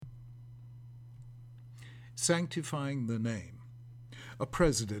Sanctifying the name. A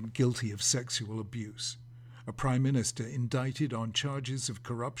president guilty of sexual abuse. A prime minister indicted on charges of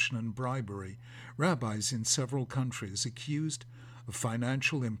corruption and bribery. Rabbis in several countries accused of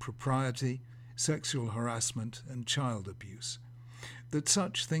financial impropriety, sexual harassment, and child abuse. That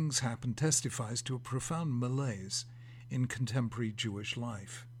such things happen testifies to a profound malaise in contemporary Jewish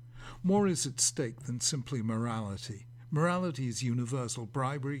life. More is at stake than simply morality. Morality is universal.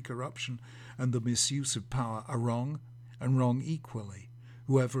 Bribery, corruption, and the misuse of power are wrong, and wrong equally,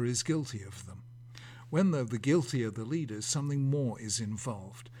 whoever is guilty of them. When, though, the guilty are the leaders, something more is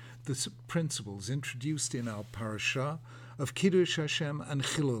involved. The principles introduced in our parasha of Kiddush Hashem and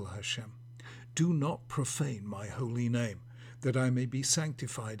Chilul Hashem. Do not profane my holy name, that I may be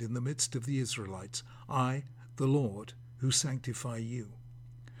sanctified in the midst of the Israelites, I, the Lord, who sanctify you.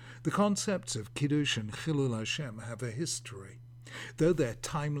 The concepts of Kiddush and Chilul Hashem have a history. Though they're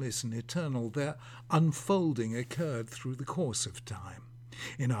timeless and eternal, their unfolding occurred through the course of time.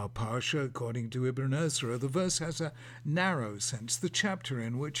 In our parsha, according to Ibn Ezra, the verse has a narrow sense. The chapter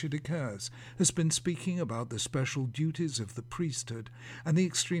in which it occurs has been speaking about the special duties of the priesthood and the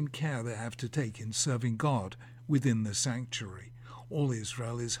extreme care they have to take in serving God within the sanctuary. All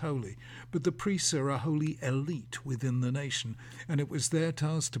Israel is holy, but the priests are a holy elite within the nation, and it was their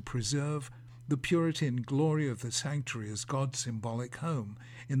task to preserve the purity and glory of the sanctuary as God's symbolic home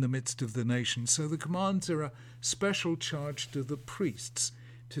in the midst of the nation. So the commands are a special charge to the priests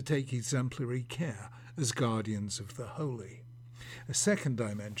to take exemplary care as guardians of the holy. A second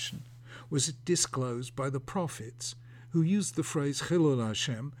dimension was disclosed by the prophets, who used the phrase Chilul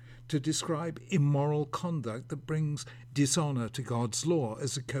Hashem to describe immoral conduct that brings dishonor to God's law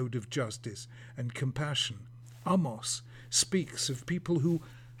as a code of justice and compassion. Amos speaks of people who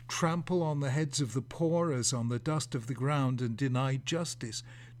trample on the heads of the poor as on the dust of the ground and deny justice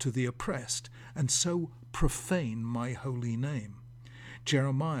to the oppressed, and so profane my holy name.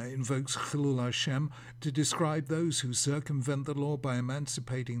 Jeremiah invokes Chilul Hashem to describe those who circumvent the law by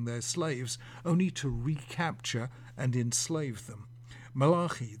emancipating their slaves, only to recapture and enslave them.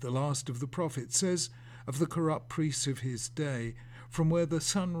 Malachi, the last of the prophets, says of the corrupt priests of his day, "From where the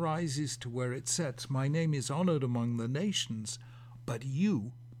sun rises to where it sets, my name is honored among the nations, but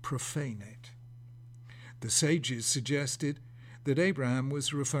you profane it." The sages suggested that Abraham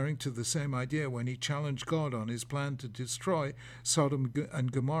was referring to the same idea when he challenged God on his plan to destroy Sodom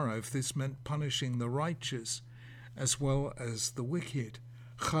and Gomorrah, if this meant punishing the righteous as well as the wicked.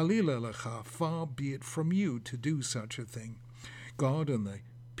 Chalila lecha, far be it from you to do such a thing. God and the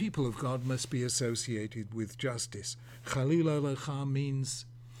people of God must be associated with justice. Chalila lecha means,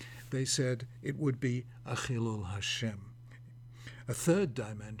 they said, it would be a Chilul Hashem. A third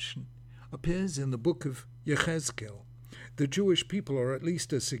dimension appears in the book of Yechezkel. The Jewish people, or at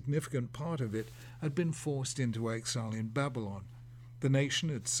least a significant part of it, had been forced into exile in Babylon. The nation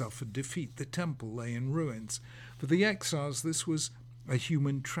had suffered defeat. The temple lay in ruins. For the exiles, this was a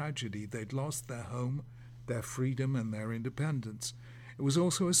human tragedy. They'd lost their home, their freedom, and their independence. It was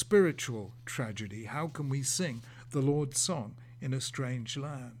also a spiritual tragedy. How can we sing the Lord's song in a strange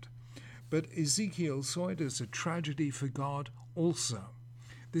land? But Ezekiel saw it as a tragedy for God also.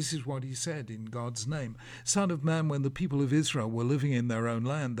 This is what he said in God's name. Son of man, when the people of Israel were living in their own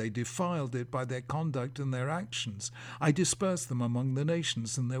land, they defiled it by their conduct and their actions. I dispersed them among the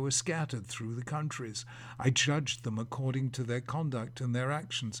nations, and they were scattered through the countries. I judged them according to their conduct and their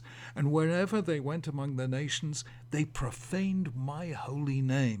actions. And wherever they went among the nations, they profaned my holy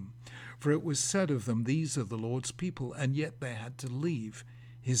name. For it was said of them, these are the Lord's people, and yet they had to leave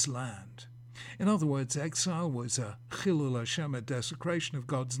his land. In other words, exile was a Chilul Hashem, a desecration of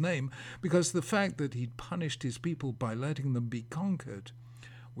God's name, because the fact that he'd punished his people by letting them be conquered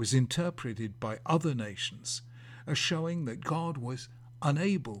was interpreted by other nations as showing that God was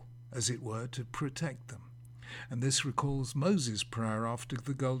unable, as it were, to protect them. And this recalls Moses' prayer after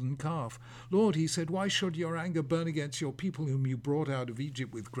the golden calf. Lord, he said, why should your anger burn against your people whom you brought out of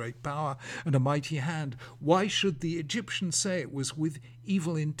Egypt with great power and a mighty hand? Why should the Egyptians say it was with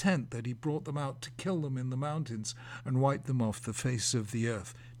evil intent that he brought them out to kill them in the mountains and wipe them off the face of the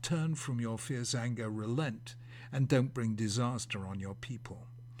earth? Turn from your fierce anger, relent, and don't bring disaster on your people.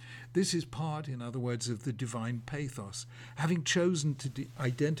 This is part, in other words, of the divine pathos. Having chosen to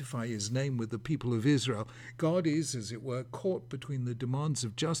identify his name with the people of Israel, God is, as it were, caught between the demands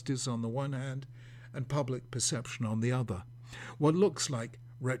of justice on the one hand and public perception on the other. What looks like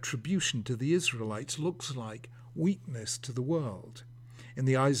retribution to the Israelites looks like weakness to the world. In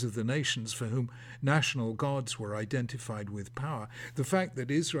the eyes of the nations for whom national gods were identified with power, the fact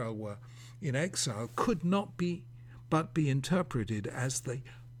that Israel were in exile could not but be interpreted as the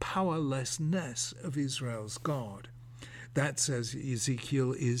powerlessness of Israel's God. That, says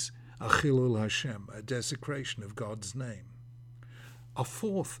Ezekiel, is a chilul Hashem, a desecration of God's name. A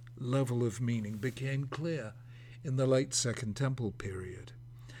fourth level of meaning became clear in the late Second Temple period.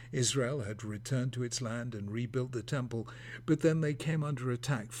 Israel had returned to its land and rebuilt the temple, but then they came under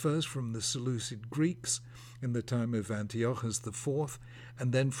attack, first from the Seleucid Greeks in the time of Antiochus IV,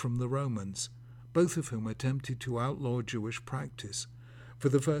 and then from the Romans, both of whom attempted to outlaw Jewish practice. For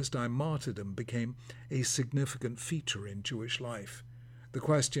the first time, martyrdom became a significant feature in Jewish life. The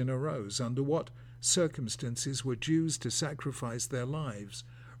question arose, under what circumstances were Jews to sacrifice their lives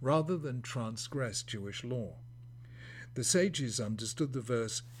rather than transgress Jewish law? The sages understood the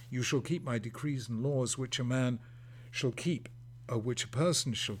verse, "You shall keep my decrees and laws, which a person shall keep,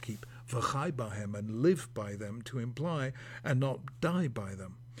 v'chai bahem, and live by them," to imply, and not die by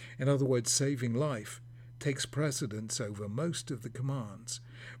them. In other words, saving life takes precedence over most of the commands.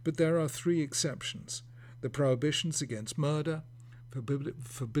 But there are three exceptions: the prohibitions against murder,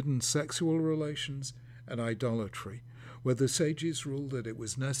 forbidden sexual relations, and idolatry, where the sages ruled that it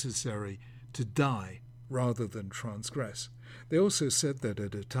was necessary to die rather than transgress. They also said that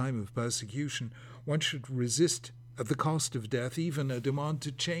at a time of persecution, one should resist at the cost of death even a demand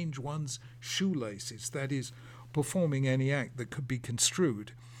to change one's shoelaces, that is, performing any act that could be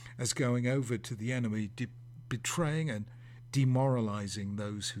construed as going over to the enemy, betraying and demoralizing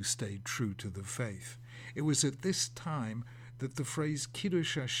those who stayed true to the faith. It was at this time that the phrase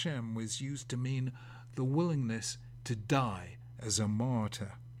Kiddush Hashem was used to mean the willingness to die as a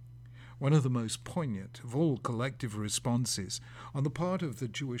martyr. One of the most poignant of all collective responses on the part of the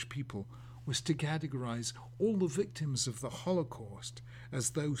Jewish people was to categorize all the victims of the Holocaust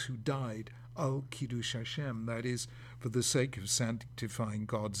as those who died al Kiddush Hashem, that is, for the sake of sanctifying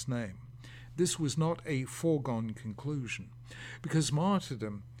God's name. This was not a foregone conclusion, because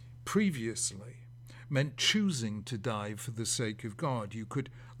martyrdom previously meant choosing to die for the sake of God. You could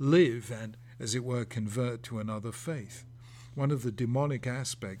live and, as it were, convert to another faith. One of the demonic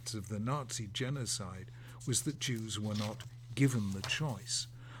aspects of the Nazi genocide was that Jews were not given the choice.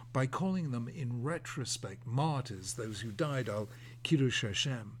 By calling them in retrospect martyrs, those who died al Kiddush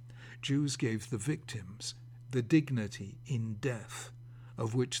Hashem, Jews gave the victims the dignity in death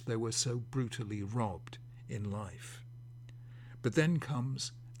of which they were so brutally robbed in life. But then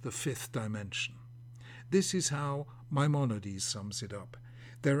comes the fifth dimension. This is how Maimonides sums it up.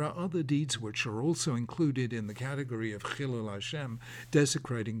 There are other deeds which are also included in the category of Chilul Hashem,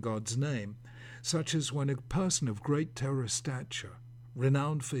 desecrating God's name, such as when a person of great terror stature,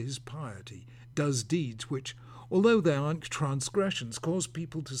 renowned for his piety, does deeds which, although they aren't transgressions, cause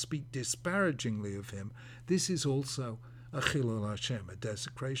people to speak disparagingly of him. This is also a Chilul Hashem, a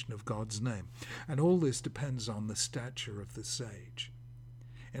desecration of God's name. And all this depends on the stature of the sage.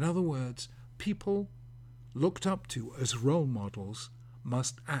 In other words, people looked up to as role models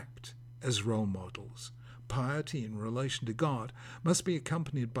must act as role models. Piety in relation to God must be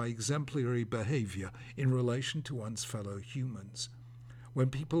accompanied by exemplary behavior in relation to one's fellow humans. When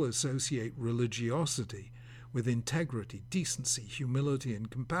people associate religiosity with integrity, decency, humility, and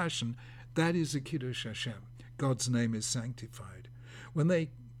compassion, that is a Kiddush Hashem. God's name is sanctified. When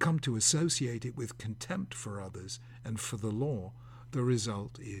they come to associate it with contempt for others and for the law, the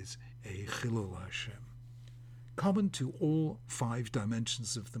result is a Chilul Hashem. Common to all five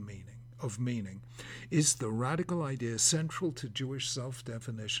dimensions of meaning is the radical idea central to Jewish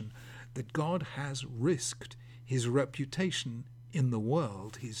self-definition that God has risked his reputation in the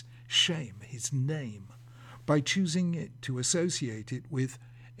world, his shame, his name, by choosing it to associate it with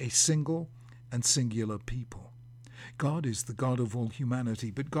a single and singular people. God is the God of all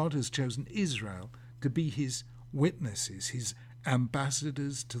humanity, but God has chosen Israel to be his witnesses, his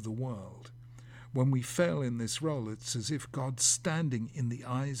ambassadors to the world. When we fail in this role, it's as if God's standing in the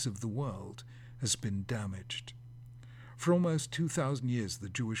eyes of the world has been damaged. For almost 2,000 years, the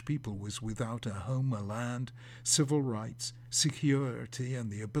Jewish people was without a home, a land, civil rights, security, and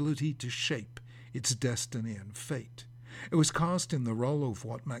the ability to shape its destiny and fate. It was cast in the role of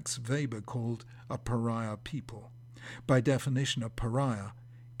what Max Weber called a pariah people. By definition, a pariah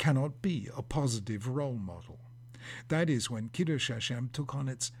cannot be a positive role model. That is when Kiddush Hashem took on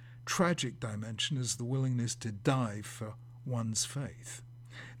its tragic dimension as the willingness to die for one's faith.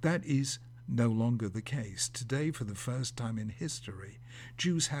 That is no longer the case. Today, for the first time in history,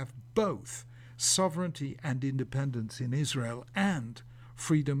 Jews have both sovereignty and independence in Israel and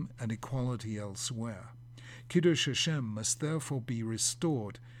freedom and equality elsewhere. Kiddush Hashem must therefore be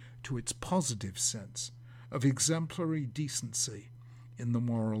restored to its positive sense of exemplary decency in the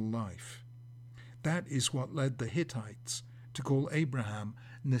moral life. That is what led the Hittites to call Abraham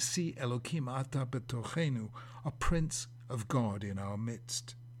Nasi Elokim ata betochenu, a Prince of God in our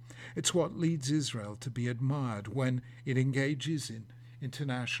midst. It's what leads Israel to be admired when it engages in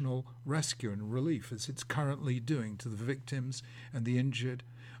international rescue and relief, as it's currently doing to the victims and the injured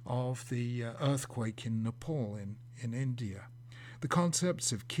of the earthquake in Nepal in India. The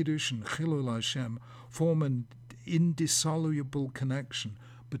concepts of Kiddush and Chilul Hashem form an indissoluble connection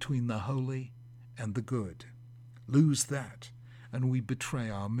between the holy and the good. Lose that, and we betray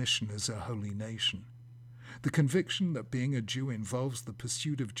our mission as a holy nation. The conviction that being a Jew involves the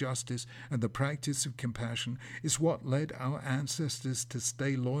pursuit of justice and the practice of compassion is what led our ancestors to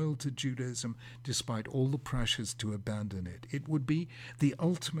stay loyal to Judaism despite all the pressures to abandon it. It would be the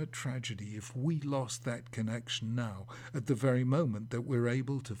ultimate tragedy if we lost that connection now, at the very moment that we're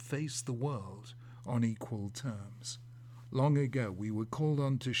able to face the world on equal terms. Long ago, we were called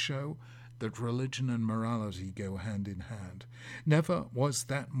on to show that religion and morality go hand in hand. Never was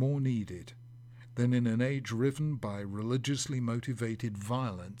that more needed than in an age riven by religiously motivated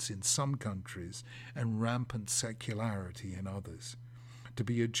violence in some countries and rampant secularity in others. To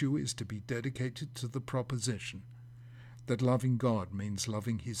be a Jew is to be dedicated to the proposition that loving God means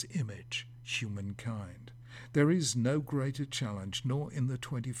loving his image, humankind. There is no greater challenge, nor in the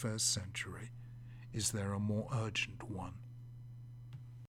 21st century is there a more urgent one.